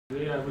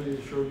Today I will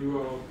show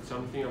you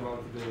something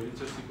about the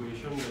Richards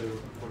equation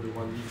for the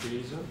 1D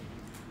case.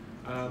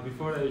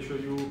 Before I show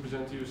you,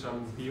 present you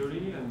some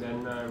theory, and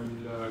then I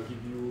will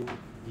give you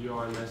the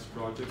OMS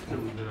project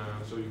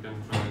so you can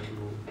try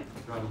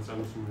to run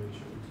some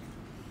simulations.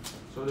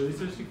 So the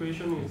Richards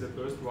equation is the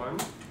first one.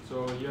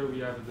 So here we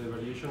have the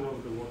variation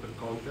of the water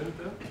content,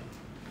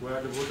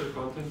 where the water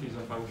content is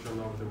a function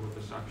of the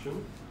water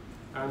suction.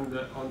 And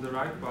on the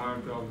right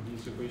part of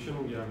this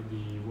equation we have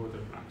the water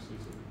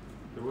fluxes.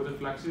 The water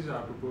fluxes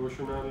are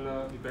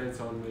proportional, depends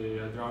on the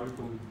hydraulic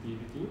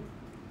conductivity,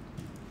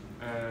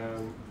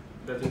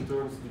 that in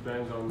turn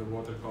depends on the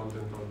water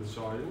content of the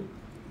soil.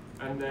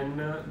 And then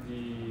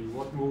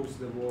what moves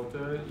the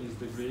water is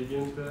the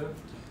gradient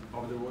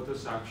of the water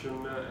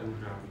suction and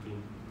gravity.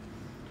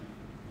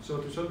 So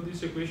to solve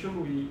this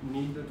equation we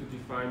need to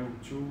define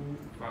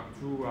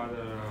two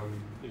other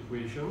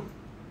equations.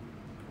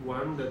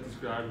 One that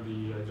describes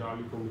the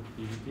hydraulic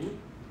conductivity,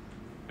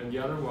 and the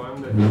other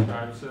one that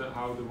describes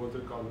how the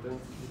water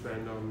content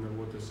depends on the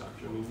water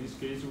suction. In this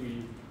case,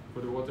 for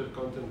the water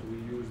content we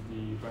use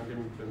the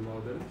Van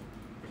model,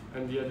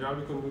 and the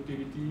hydraulic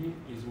conductivity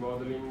is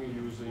modeled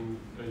using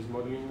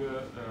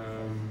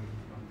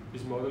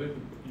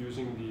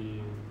the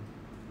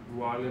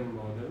Wallen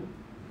model,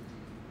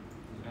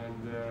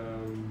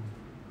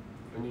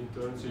 and in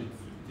turn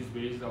it is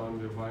based on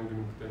the Van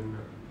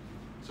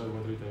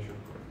saltwater retention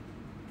curve.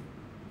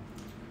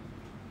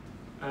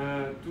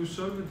 To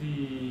solve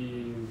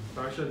the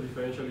partial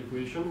differential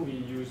equation, we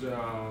use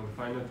a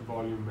finite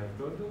volume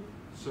method.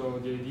 So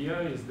the idea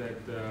is that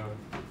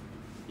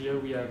here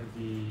we have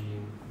the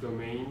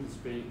domain,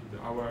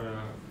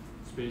 our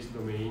space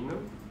domain,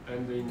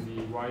 and in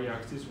the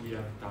y-axis we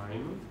have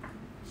time.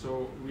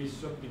 So we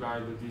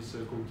subdivide this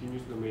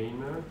continuous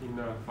domain in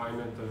a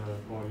finite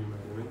volume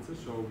elements.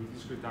 So we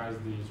discretize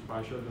the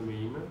spatial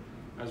domain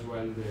as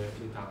well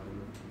the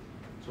time.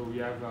 So we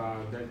have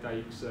a delta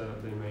x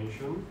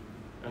dimension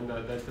and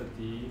a delta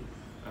t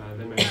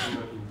dimension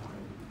in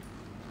time.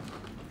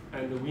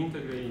 And we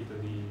integrate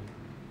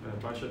the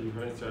partial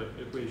differential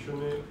equation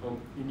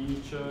in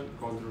each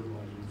control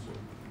volumes.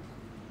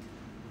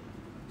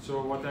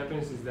 So what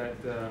happens is that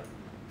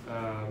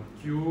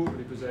Q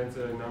represents,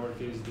 in our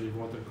case, the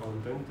water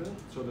content.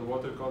 So the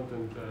water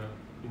content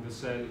in the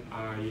cell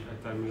I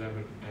at time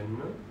level n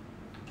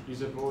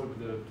is evolved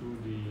to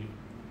the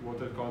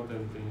water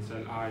content in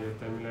cell I at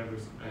time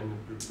levels n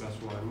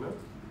plus 1,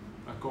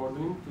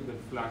 according to the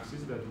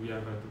fluxes that we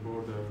have at the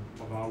border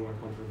of our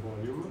control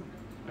volume,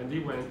 and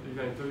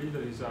eventually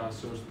there is a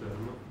source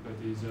term that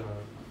is,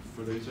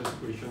 for the Richards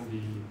equation,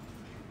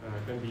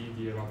 can be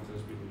the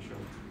evapotranspiration.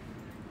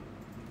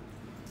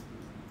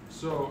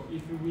 So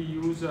if we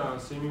use a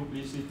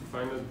semi-implicit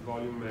finite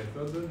volume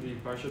method, the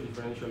partial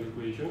differential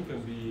equation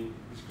can be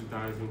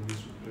discretized in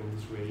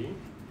this way,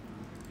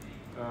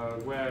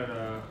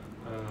 where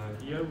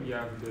here we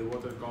have the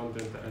water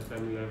content at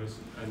time levels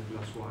n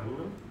plus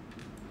 1,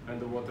 and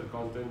the water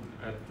content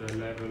at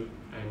level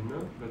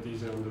n, that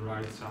is on the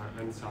right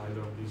hand side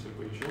of this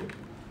equation.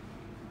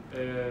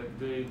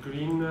 The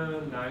green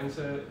lines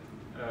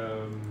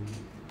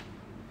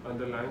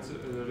underlines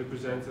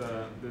represent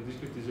the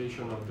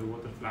discretization of the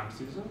water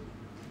fluxes,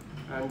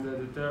 and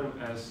the term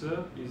S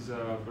is,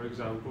 for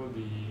example,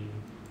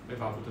 the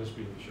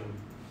evapotranspiration.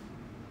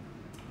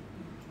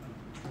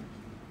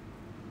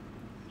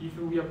 If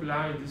we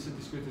apply this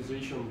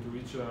discretization to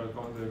each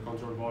the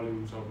control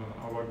volumes of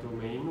our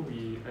domain,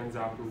 we end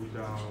up with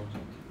a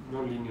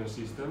nonlinear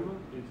system.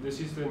 The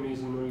system is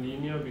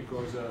nonlinear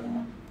because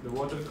the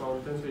water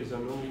content is a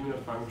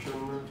nonlinear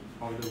function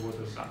of the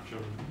water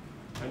suction.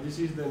 And this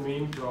is the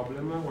main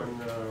problem when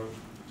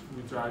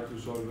we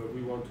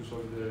want to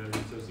solve the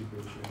Richards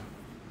equation.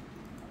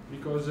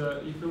 Because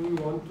if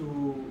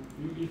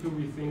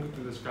we think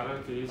to the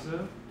scalar case,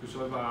 to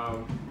solve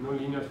a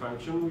nonlinear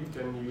function, we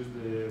can use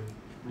the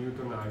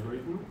Newton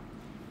algorithm,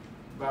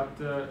 but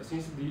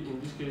since in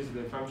this case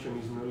the function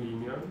is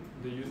nonlinear,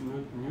 the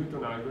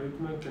Newton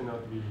algorithm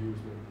cannot be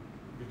used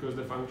because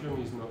the function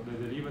is not the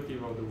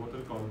derivative of the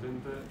water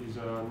content is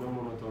a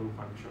non-monotone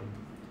function.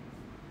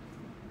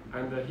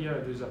 And here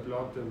there is a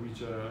plot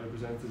which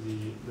represents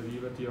the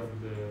derivative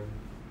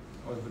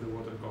of the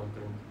water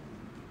content.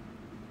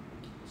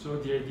 So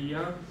the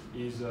idea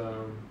is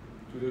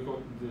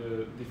to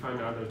define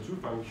other two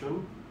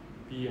functions,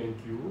 P and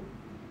Q,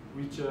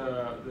 which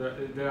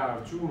there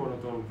are two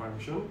monotone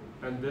functions,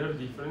 and their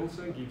difference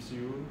gives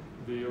you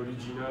the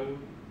original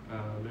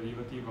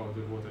derivative of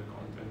the water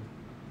content.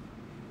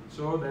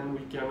 So then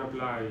we can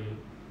apply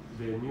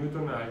the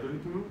Newton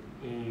algorithm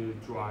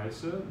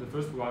twice. The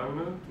first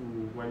one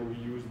when we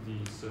use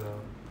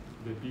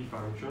the P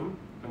function,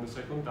 and the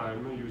second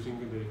time using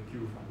the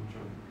Q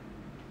function.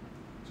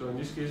 So in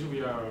this case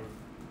we are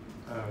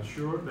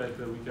sure that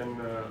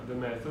the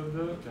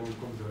method can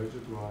converge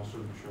to our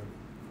solution.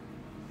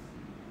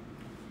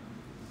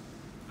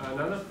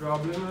 Another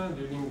problem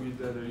dealing with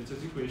the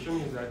Richards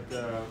equation is that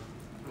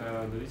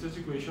the Richards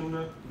equation,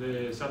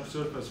 the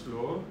subsurface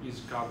flow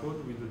is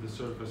coupled with the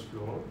surface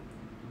flow,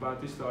 but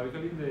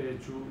historically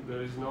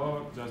there is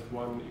not just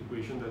one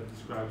equation that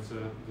describes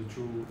the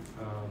two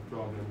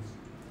problems,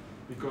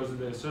 because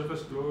the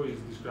surface flow is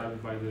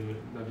described by the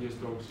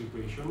Navier-Stokes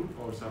equation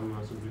or some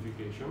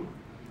simplification,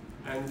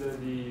 and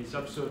the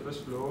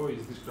subsurface flow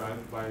is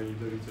described by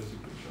the Richards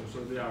equation.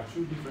 So there are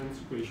two different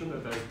equations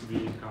that have to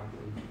be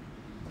coupled.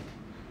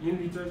 In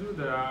literature,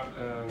 there are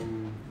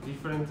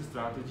different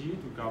strategies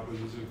to couple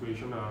this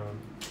equation are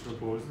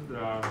proposed.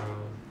 There are,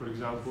 for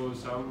example,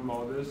 some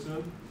models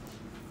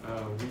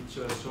which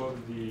solve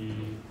the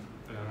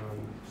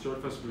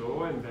surface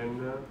flow, and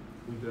then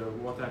with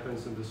what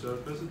happens on the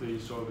surface, they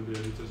solve the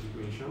Richards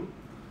equation.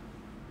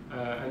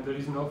 And there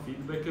is no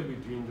feedback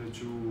between the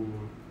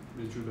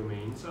two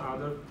domains.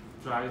 Others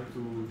try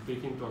to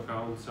take into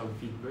account some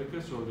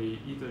feedback, so they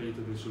iterate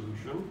the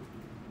solution.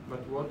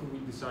 But what we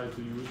decide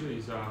to use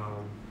is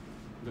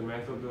the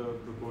method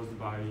proposed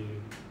by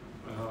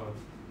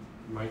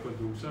Michael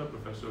Dumser,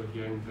 professor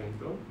here in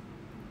Trento.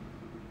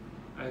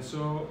 And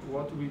so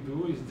what we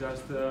do is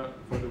just,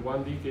 for the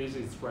 1D case,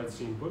 it's quite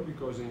simple,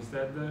 because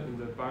instead in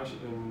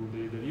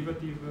the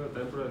derivative,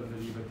 temporal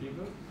derivative,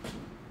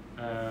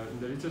 in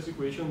the Richards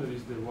equation there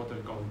is the water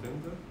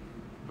content,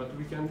 but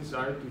we can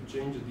decide to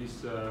change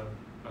this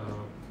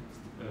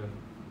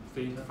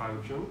state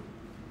function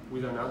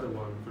with another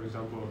one, for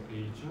example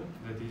h,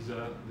 that is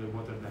the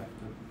water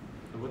depth.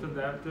 The water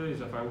depth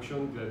is a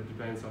function that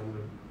depends on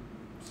the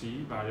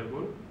c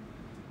variable,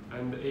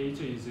 and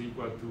h is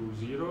equal to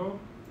 0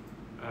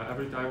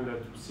 every time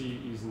that c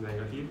is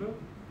negative,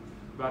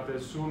 but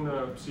as soon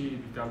as c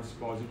becomes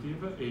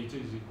positive, h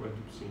is equal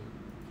to c,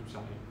 to psi.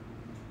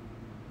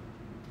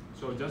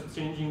 So just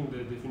changing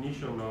the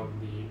definition of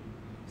the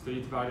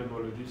state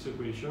variable of this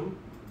equation,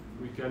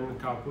 we can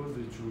couple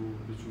the two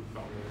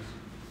problems.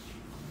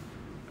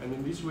 And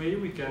in this way,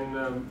 we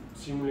can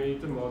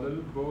simulate a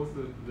model both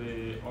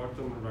the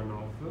Orton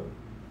runoff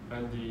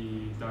and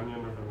the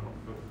Daniel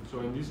runoff. So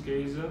in this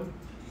case,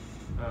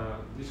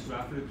 this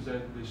graph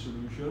represents the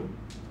solution.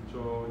 So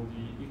on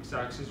the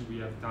x-axis we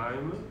have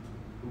time,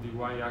 on the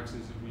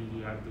y-axis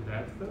we have the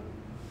depth,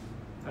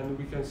 and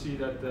we can see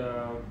that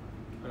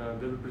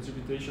the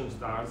precipitation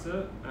starts,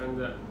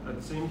 and at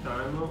the same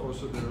time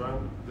also the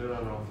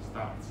runoff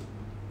starts.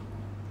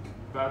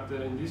 But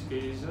in this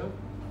case,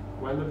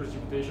 when the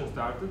precipitation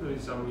started, there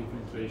is some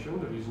infiltration,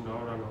 there is no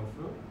runoff.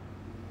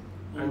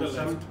 On the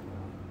left?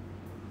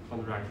 On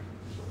the right.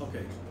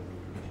 Okay.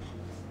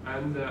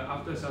 And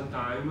after some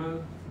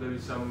time, there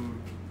is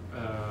some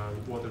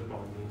water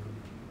ponding.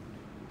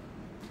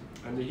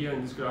 And here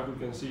in this graph, we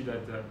can see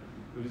that there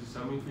is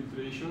some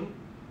infiltration,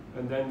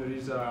 and then there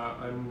is a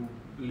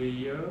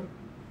layer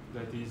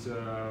that is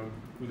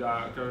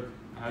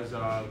has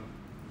a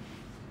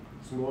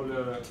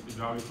smaller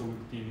hydraulic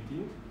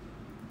conductivity.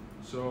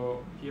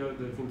 So here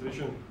the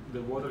filtration,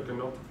 the water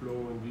cannot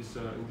flow in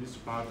this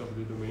part of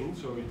the domain,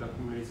 so it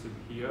accumulates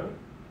here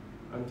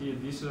until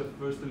this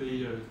first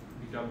layer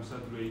becomes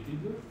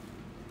saturated,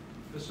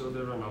 so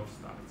the runoff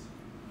starts.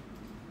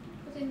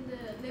 But in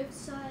the left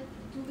side,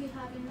 do we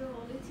have in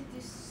reality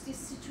this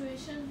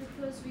situation,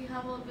 because we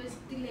have always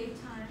delay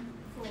time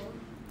for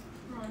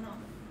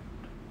runoff?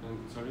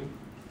 Sorry?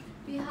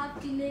 We have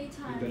delay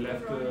time in the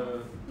left, for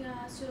runoff.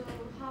 Yeah, so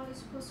how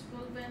is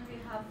possible when we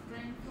have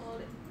rainfall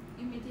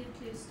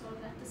immediately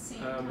stored at the same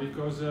time?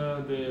 Because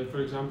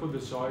for example,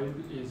 the soil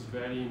is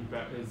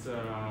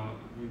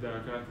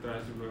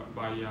characterized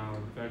by a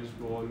very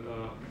small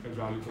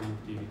hydraulic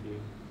conductivity,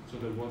 so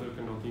the water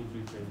cannot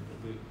infiltrate.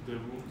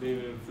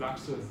 The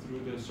flux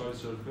through the soil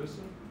surface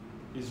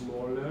is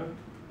smaller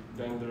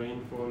than the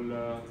rainfall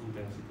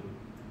intensity.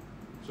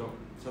 So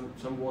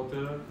some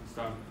water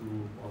starts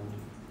to pond.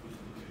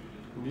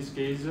 In this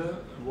case,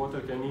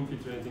 water can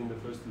infiltrate in the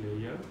first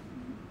layer,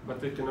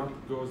 but it cannot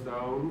go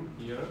down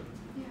here.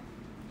 Yeah.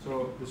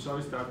 So the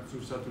soil starts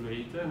to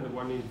saturate, and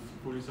when it's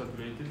fully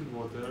saturated,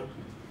 water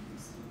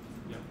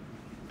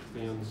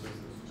stay on the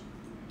surface.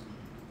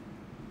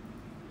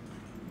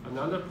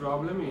 Another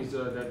problem is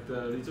that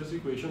Richards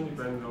equation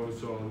depends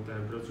also on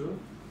temperature.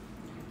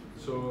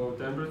 So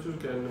temperature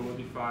can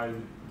modify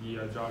the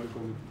hydraulic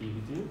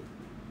conductivity,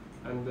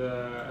 and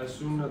as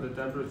soon as the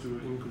temperature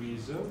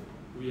increases,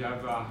 we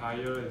have a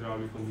higher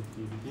hydraulic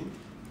conductivity.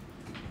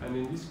 And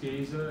in this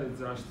case, it's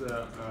just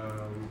a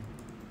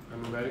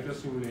numerical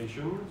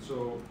simulation.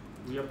 So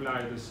we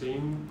apply the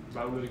same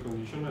boundary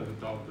condition at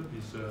the top,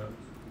 this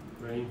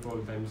rainfall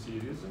time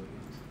series,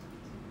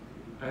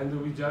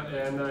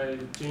 and I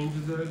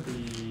changed the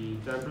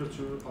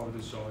temperature of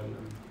the soil.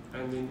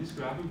 And in this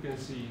graph, you can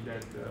see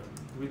that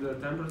with a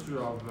temperature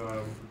of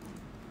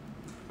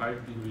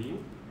 5 degrees,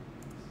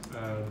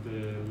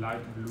 the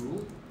light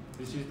blue,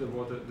 this is the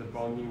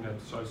ponding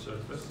at soil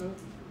surface.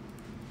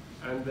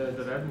 And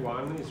the red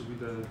one is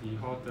with the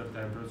hotter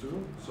temperature,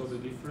 so the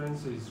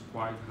difference is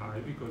quite high,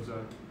 because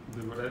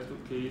in the red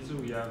case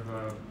we have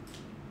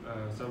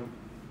some,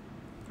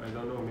 I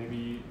don't know,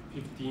 maybe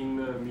 15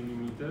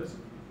 millimeters,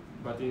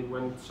 but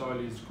when soil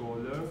is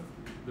colder,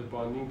 the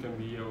ponding can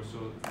be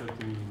also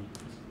 30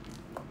 millimeters.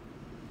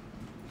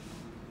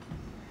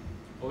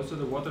 Also,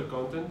 the water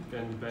content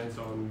can depend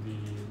on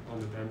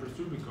the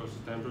temperature, because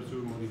the temperature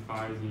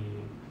modifies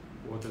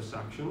the water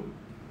suction.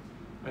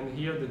 And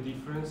here the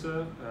difference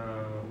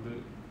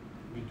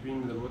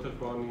between the water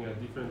bonding at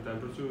different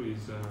temperature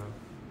is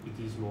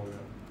smaller.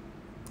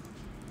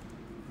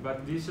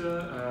 But this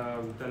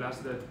tells us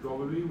that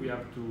probably we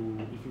have to,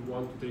 if you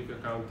want to take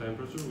account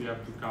temperature, we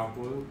have to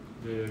couple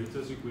the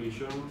Richards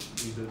equation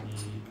with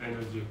the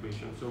energy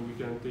equation. So we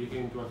can take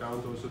into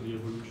account also the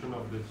evolution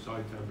of the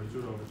soil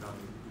temperature over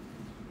time.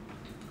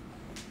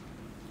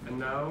 And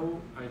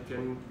now I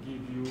can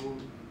give you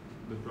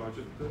the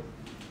project.